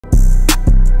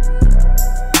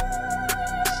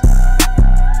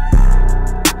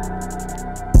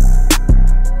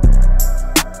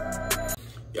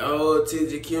boy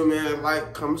TTQ, man.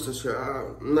 Like, comment,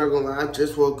 subscribe. I'm not gonna lie, I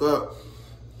just woke up.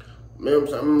 Man,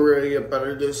 I'm ready to get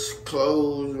better. Just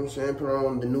clothes, you know what I'm saying? Put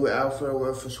on the new outfit I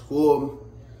wear for school.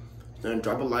 Then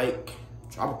drop a like,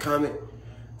 drop a comment.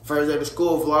 First day of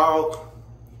school vlog.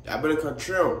 I better come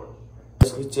trim.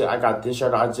 I got this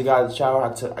shirt on. I just got out of the shower.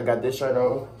 I got this shirt on. You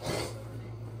know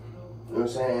what I'm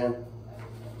saying?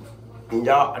 And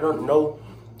y'all, I don't know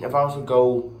if I was to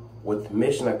go with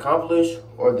mission accomplished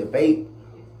or debate,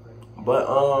 but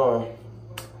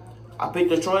I picked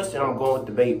the choice and I'm going with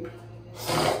debate. You know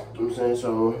what I'm saying?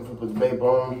 So if I put the debate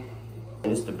on,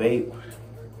 and it's debate. You know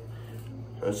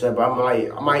what I'm saying? But I might, you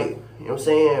know what I'm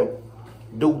saying,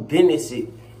 do business it.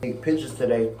 Take pictures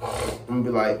today. I'm gonna be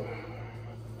like,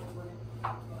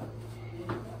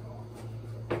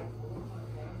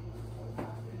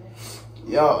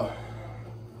 yo.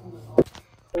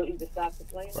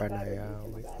 Right now, y'all,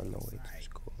 we on the way to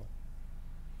school.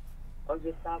 Or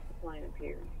just stop the playing,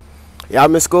 period. Y'all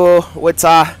I'm in school. What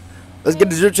time? Let's get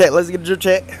the drip check. Let's get the drip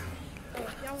check.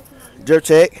 Drip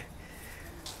check.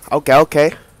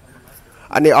 Okay.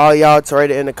 I need all y'all to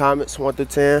rate it in the comments, 1 through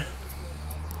 10.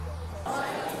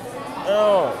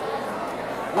 Oh,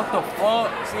 what the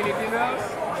fuck? See anything else?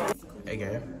 Hey,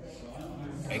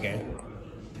 gang.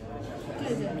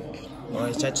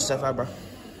 Oh, shut yourself out, bro.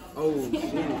 Oh, shit.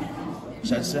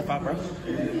 Shut yourself out, bro.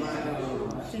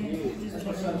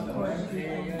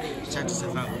 Shut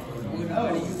yourself out.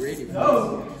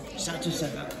 Shut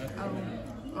yourself out.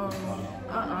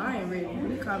 I ain't ready.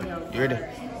 You call me out. You ready?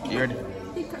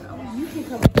 You can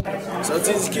come. So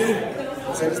TTQ,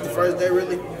 so it's the first day,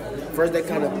 really? First day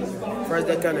kind of.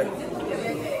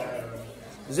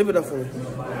 Zip it up for me.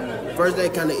 First day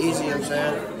kind of easy, you know what I'm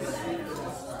saying?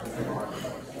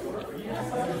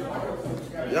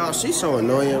 Y'all, she's so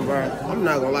annoying, bro. I'm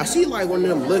not gonna lie. She like one of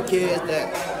them little kids that,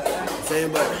 you know what I'm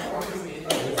saying, but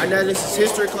right now this is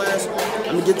history class.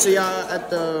 I'm gonna get to y'all at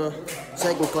the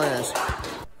second class.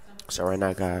 So right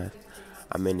now, guys,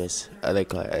 I'm in this other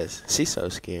class. She's so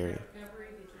scary.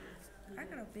 I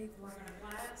got a big one.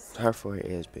 Her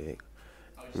forehead is big.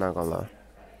 I'm not gonna lie.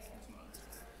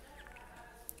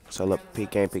 So look,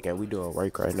 peeking. We doing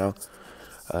work right now.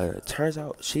 Turns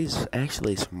out she's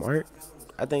actually smart.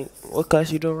 I think, what class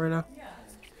you doing right now?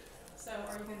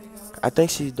 I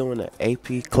think she's doing an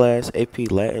AP class,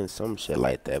 AP Latin, some shit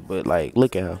like that. But like,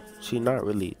 look at her. She's not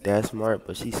really that smart,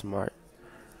 but she's smart.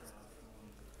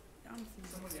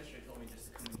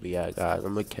 But yeah, guys,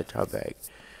 I'm gonna catch y'all back.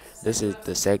 This is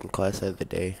the second class of the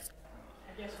day.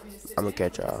 I'm gonna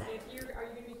catch y'all.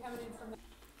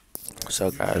 So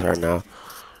guys, right now,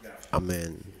 I'm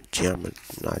in geometry.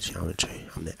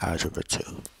 I'm in algebra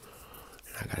 2.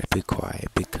 And I gotta be quiet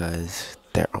because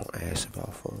they're on ass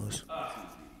about phones. Did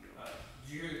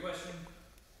you hear the question?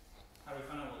 How do we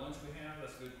find out what lunch we have?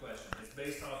 That's a good question. It's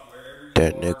based off wherever you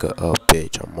That are. nigga up,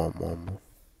 bitch. I'm on mama.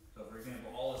 So for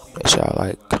example, all of Make sure y'all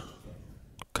like,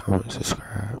 comment,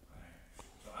 subscribe.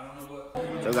 So I don't know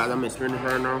what. So guys, I'm in sprinting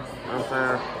right now. You know what I'm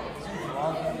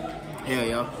saying? Hell,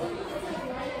 yo.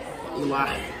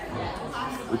 Eli.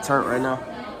 We turned right now.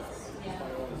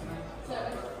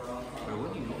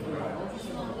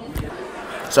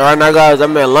 So right now, guys,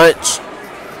 I'm at lunch. You know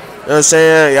what I'm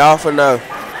saying? Y'all finna.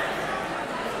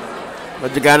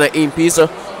 But the guy not eating pizza.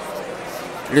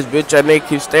 This bitch that nigga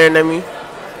keeps staring at me.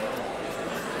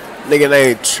 Nigga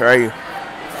named Trey.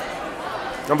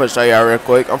 I'm finna show y'all real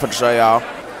quick. I'm finna show y'all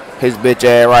his bitch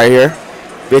ass right here.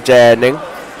 Bitch ass nigga.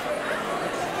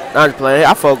 I'm just playing.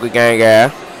 I fuck with gang guy.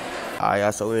 Alright,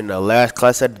 y'all, so we're in the last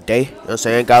class of the day. You know what I'm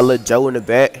saying? Got a little Joe in the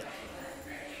back.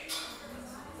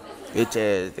 Bitch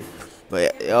ass.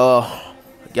 But,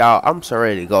 y'all, I'm so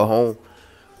ready to go home.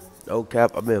 No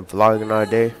cap, I've been vlogging all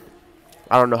day.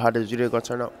 I don't know how this video gonna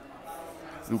turn out.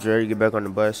 I'm just ready to get back on the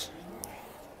bus.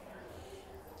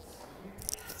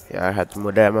 Yeah, I had to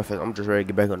move that in my face. I'm just ready to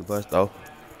get back on the bus, though. You know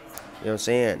what I'm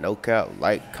saying? No cap,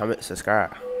 like, comment,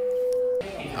 subscribe.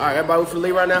 Alright, everybody, we finna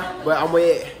leave right now. But I'm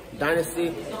with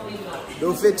Dynasty.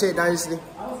 Do a fit check, Dynasty.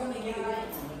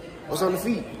 What's on the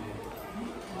feet?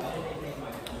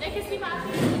 They can see my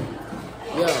feet.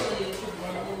 Yeah.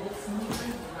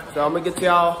 So I'm gonna get to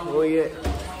y'all when we get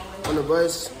on the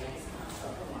bus.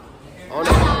 I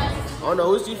don't know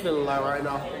what you feeling like right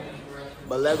now,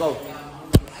 but let go.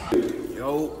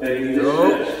 Yo,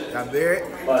 got Barrett.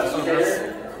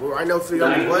 We're right now for you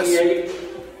on the bus.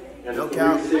 No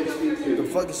count. The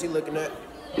fuck is she looking at?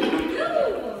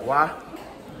 Why?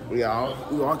 We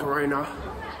walking right now.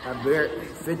 Got Barrett.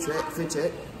 Fit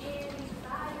check.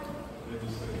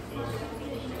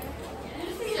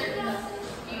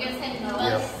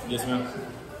 Yeah. Yes, ma'am.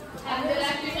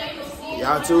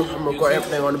 Y'all too. I'm gonna record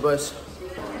everything on the bus.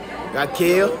 Got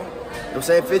Kill. You know what I'm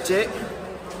saying? Fit check.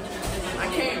 I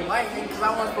can't like it because I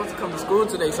wasn't supposed to come to school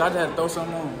today, so I just had to throw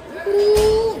something on.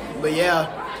 But yeah,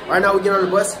 right now we get on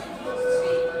the bus.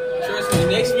 Trust me,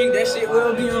 next week that shit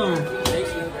will be on.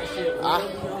 Next week that shit will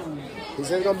be on. He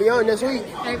said it's gonna be on next week.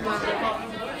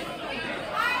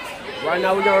 Right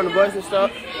now we get on the bus and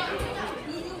stuff.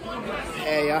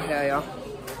 Hey y'all.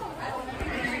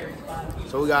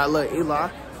 So we got a little Eli.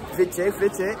 Fit check.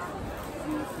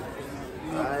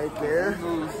 Right there.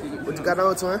 What you got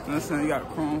on, twin? Listen, you got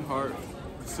Chrome Heart,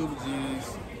 Super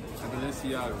G's, and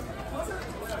Balenciaga.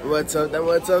 What's up,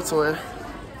 twin?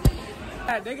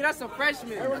 Nigga, that's a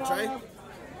freshman. Got Trey.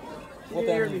 What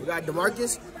that mean? We got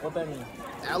DeMarcus. What that mean?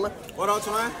 Allen. What up,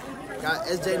 twin? Got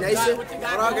SJ Nation.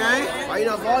 What up, gang? Why you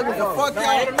not vlogging for? Fuck y'all.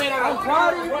 I'm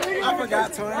proud of you. I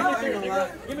forgot, twin. I ain't gonna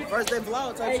lie. First day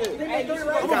vlog type shit.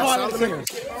 I'm a hard singer.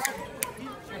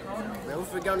 Man, we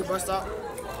finna get on the bus stop.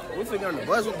 We finna get on the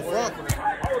bus. What the fuck?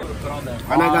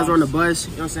 Right now, guys, we're on the bus.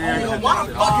 You know what I'm saying? Why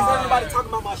the fuck is everybody talking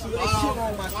about my shoe? They shit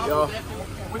on my shoe. Yo,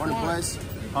 on the bus.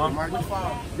 Huh?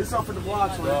 This one for the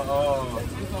vlog, twin.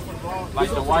 Like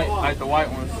the white ones. Like the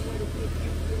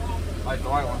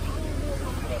white ones.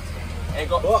 Hey,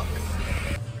 go.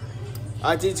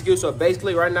 Alright, TTQ, so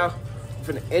basically right now,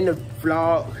 we're finna end the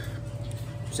vlog.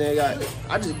 Saying,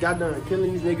 I just got done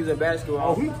killing these niggas at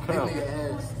basketball. Oh, he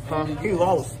ass. Huh? He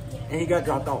lost, and he got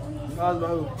dropped off.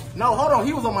 No, hold on,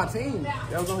 he was on my team.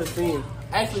 That was on his team.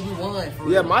 Actually, we won.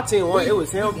 Yeah, my team won. It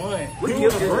was him. We won. We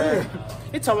killed his ass.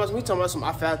 He talking about some.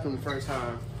 I fapped him the first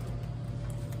time.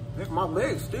 My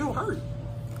legs still hurt.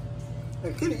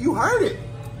 Hey, kid, you heard it.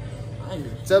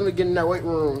 Tell him to get in that weight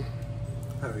room.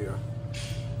 Hell yeah.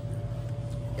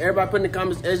 Everybody put in the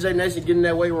comments, SJ Nation, get in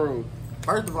that weight room.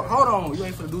 First of all, hold on. You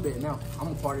ain't finna do that now. I'm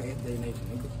a part of SJ Nation,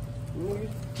 nigga.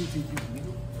 TTQ,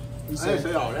 nigga.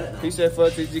 He said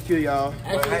fuck TTQ, y'all.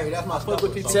 Hey, that's my fuck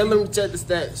with TTQ. Tell him to check the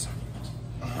stats.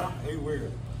 He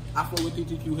weird. I fuck with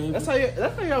TTQ heavy. That's how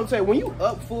you say when you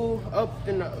up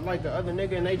in the, like the other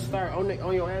nigga and they start on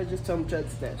your ass, just tell them to check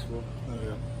the stats, bro.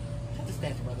 Check the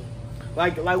stats, brother.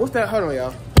 Like what's that? Hold on,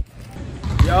 y'all.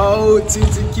 Yo,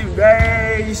 TTQ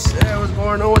guys, hey, what's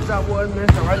going on with y'all boys, man?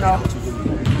 So right now,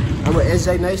 I'm with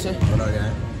SJ Nation. What up,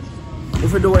 gang?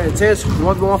 If we're doing intense,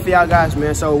 what's going on for y'all guys,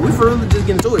 man? So we for really just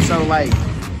getting to it. So like,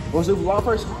 want to do vlog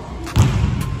first?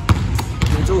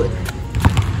 Get into it.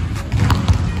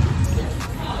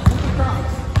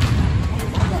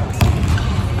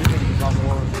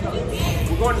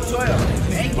 We're going to 12.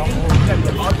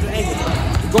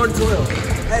 We're going to 12.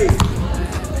 Hey.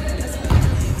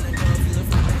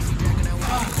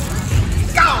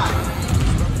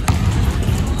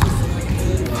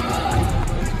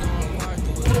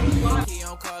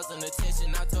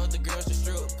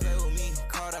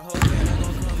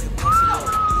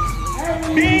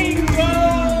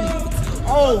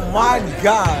 Oh my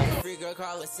God. Free girl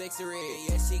call it sexy red.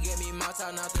 Yeah, she get me my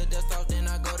time, not the dust off, then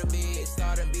I go to bed.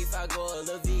 Starting beef, I go a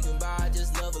little vegan, but I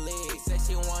just love a leg. Say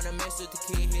she wanna mess with the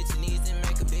kid, hit your knees and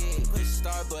make a bed. Push the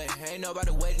start button, ain't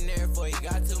nobody waiting there for you.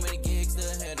 Got too many gigs to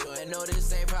handle, and no,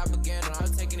 this ain't propaganda.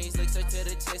 I'm taking these licks to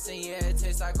the chest, and yeah, it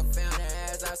tastes like a fountain.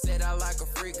 As I said, I like a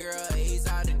free girl, ease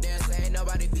out the dance, ain't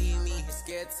nobody beat me.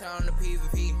 Scared to turn the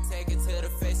PvP, take it to the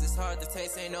face, it's hard to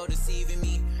taste, ain't no deceiving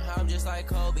me. I'm just like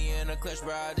Kobe in a clutch,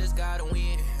 bro, I just gotta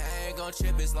win. I ain't gon'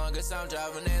 trip as long as I'm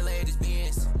driving that latest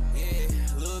Benz. Yeah,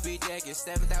 Lil B jacket,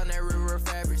 stepping down that river of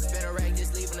fabric. Spin a rack,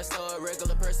 just leaving the store, a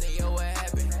regular person, yo, what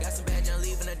happened? Got some badge, I'm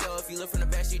leaving the door, if you look from the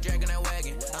back, she dragging that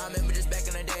wagon. I remember just back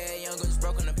in the day, young girls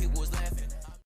broken, the people